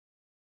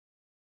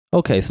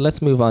Okay, so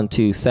let's move on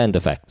to send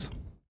effects.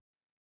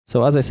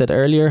 So as I said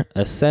earlier,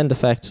 a send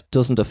effect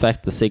doesn't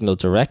affect the signal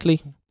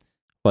directly.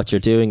 What you're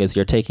doing is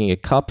you're taking a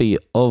copy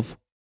of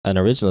an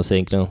original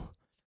signal,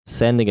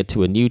 sending it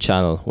to a new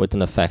channel with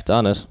an effect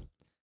on it,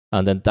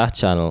 and then that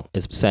channel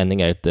is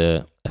sending out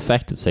the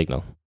affected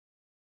signal.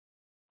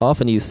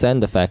 Often used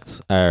send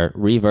effects are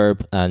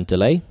reverb and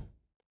delay.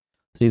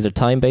 These are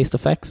time-based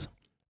effects,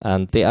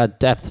 and they add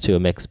depth to a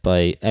mix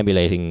by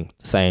emulating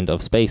the sound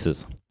of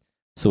spaces.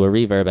 So a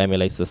reverb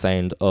emulates the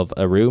sound of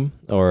a room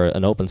or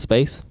an open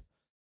space,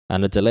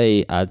 and a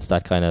delay adds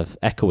that kind of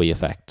echoey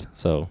effect.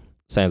 So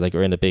it sounds like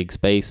we're in a big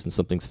space and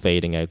something's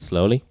fading out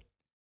slowly.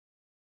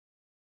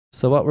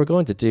 So what we're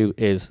going to do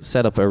is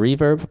set up a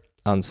reverb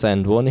on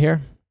send 1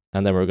 here,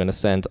 and then we're going to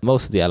send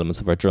most of the elements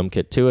of our drum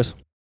kit to it,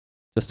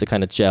 just to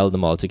kind of gel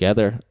them all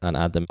together and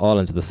add them all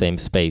into the same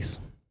space.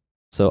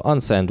 So on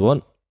send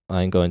 1,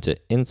 I'm going to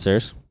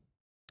insert,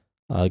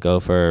 I'll go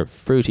for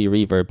Fruity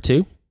Reverb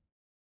 2.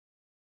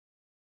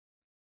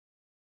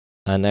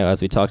 And now,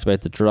 as we talked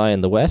about the dry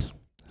and the wet,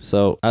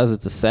 so as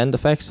it's a send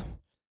effect,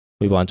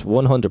 we want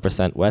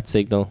 100% wet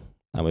signal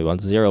and we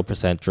want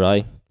 0%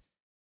 dry,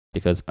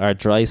 because our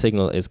dry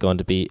signal is going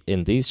to be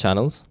in these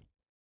channels,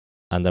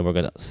 and then we're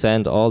going to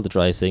send all the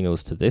dry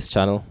signals to this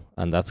channel,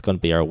 and that's going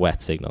to be our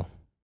wet signal.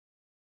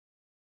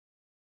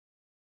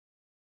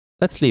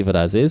 Let's leave it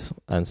as is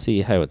and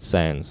see how it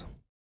sounds.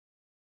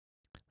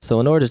 So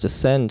in order to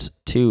send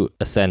to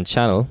a send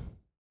channel,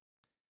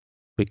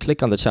 we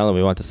click on the channel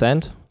we want to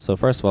send. So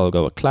first of all, we'll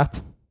go with clap.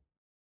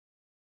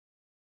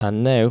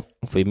 And now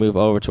if we move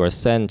over to our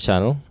send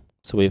channel,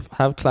 so we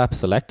have clap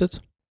selected,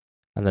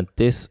 and then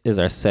this is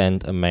our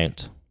send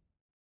amount.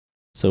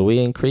 So we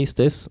increase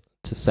this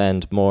to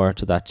send more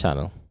to that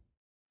channel.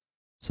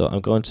 So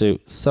I'm going to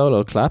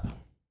solo clap.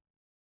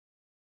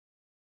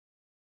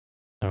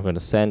 I'm going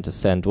to send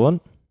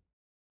 1.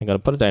 I'm going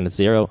to put it down to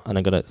 0, and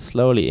I'm going to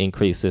slowly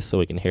increase this so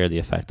we can hear the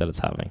effect that it's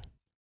having.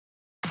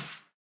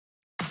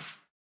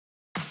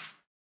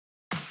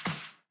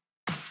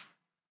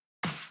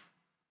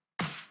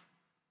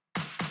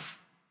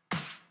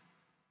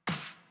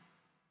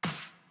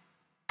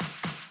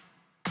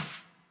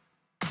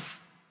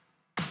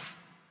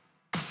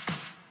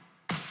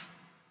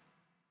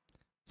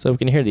 So we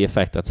can hear the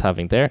effect that's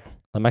having there.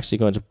 I'm actually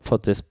going to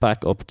put this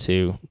back up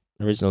to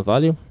original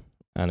volume,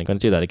 and I'm going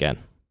to do that again.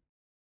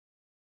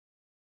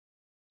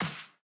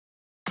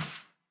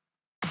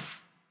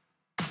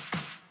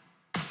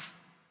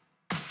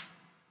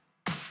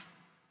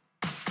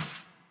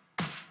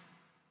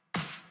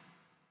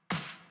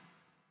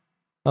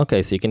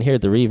 Okay, so you can hear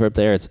the reverb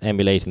there. It's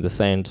emulating the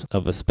sound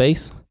of a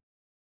space,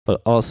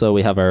 but also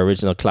we have our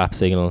original clap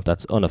signal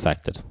that's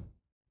unaffected.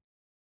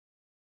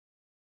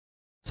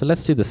 So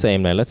let's do the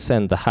same now. Let's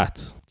send the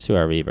hats to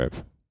our reverb.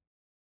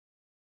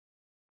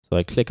 So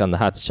I click on the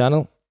hats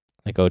channel.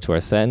 I go to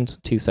our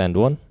send, to send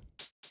 1.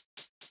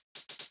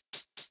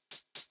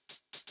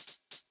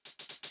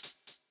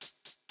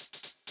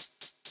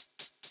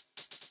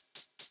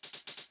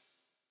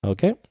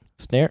 Okay,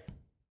 snare.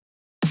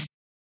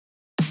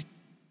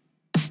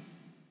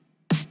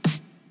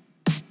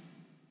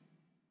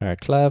 Our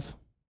clav.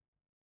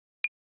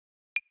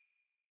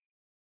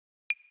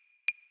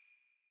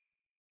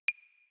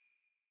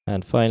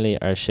 And finally,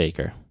 our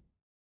shaker.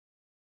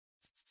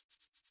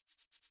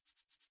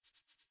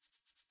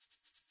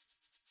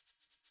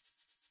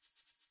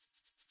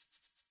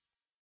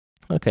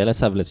 Okay, let's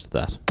have a listen to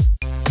that.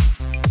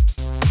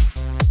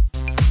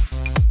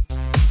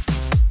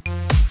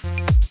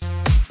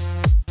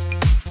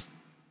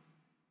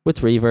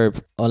 With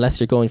reverb, unless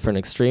you're going for an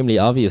extremely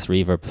obvious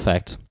reverb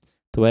effect,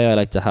 the way I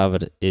like to have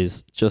it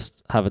is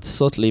just have it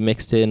subtly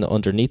mixed in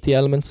underneath the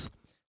elements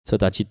so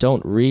that you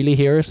don't really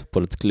hear it,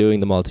 but it's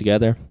gluing them all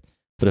together.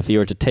 But if you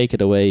were to take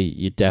it away,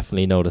 you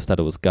definitely notice that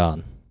it was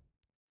gone.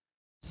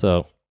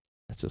 So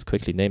let's just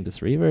quickly name this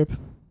reverb.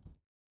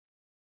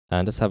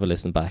 And let's have a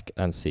listen back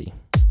and see.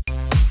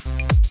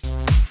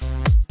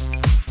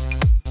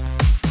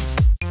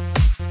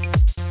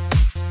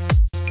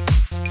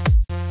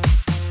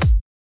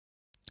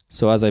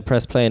 So as I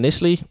pressed play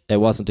initially, it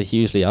wasn't a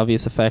hugely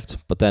obvious effect,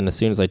 but then as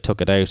soon as I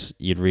took it out,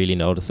 you'd really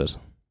notice it.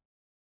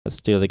 Let's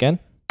do it again.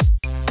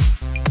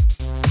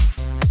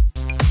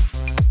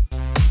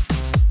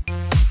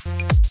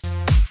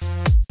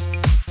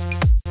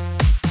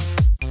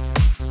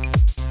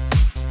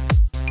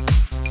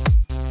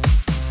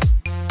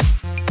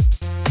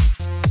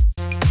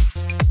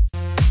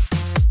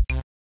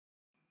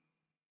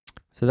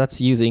 So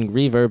that's using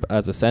reverb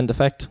as a send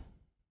effect.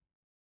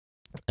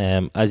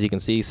 As you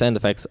can see, send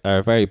effects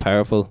are very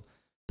powerful.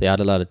 They add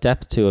a lot of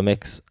depth to a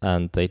mix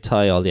and they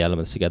tie all the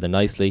elements together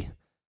nicely.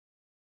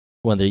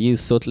 When they're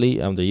used subtly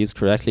and they're used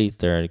correctly,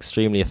 they're an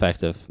extremely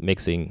effective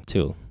mixing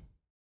tool.